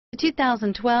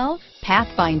2012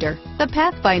 Pathfinder. The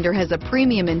Pathfinder has a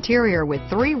premium interior with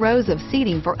 3 rows of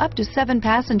seating for up to 7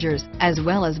 passengers, as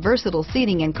well as versatile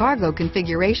seating and cargo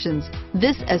configurations.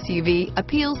 This SUV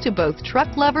appeals to both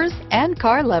truck lovers and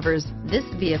car lovers. This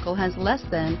vehicle has less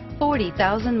than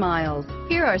 40,000 miles.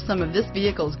 Here are some of this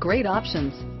vehicle's great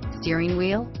options: steering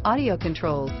wheel audio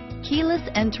controls, keyless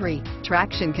entry,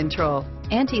 traction control,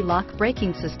 anti-lock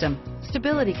braking system,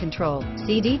 stability control,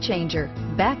 CD changer,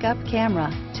 backup camera,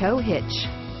 tow hitch,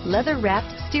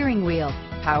 leather-wrapped steering wheel,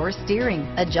 power steering,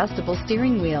 adjustable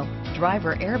steering wheel,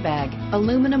 driver airbag,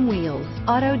 aluminum wheels,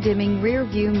 auto-dimming rear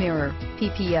view mirror,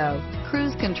 PPO,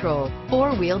 cruise control,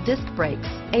 4-wheel disc brakes,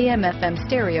 AM/FM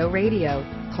stereo radio,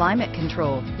 climate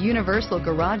control, universal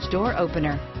garage door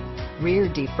opener, rear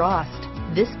defrost.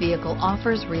 This vehicle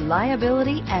offers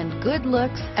reliability and good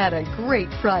looks at a great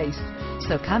price.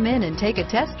 So come in and take a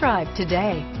test drive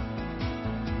today.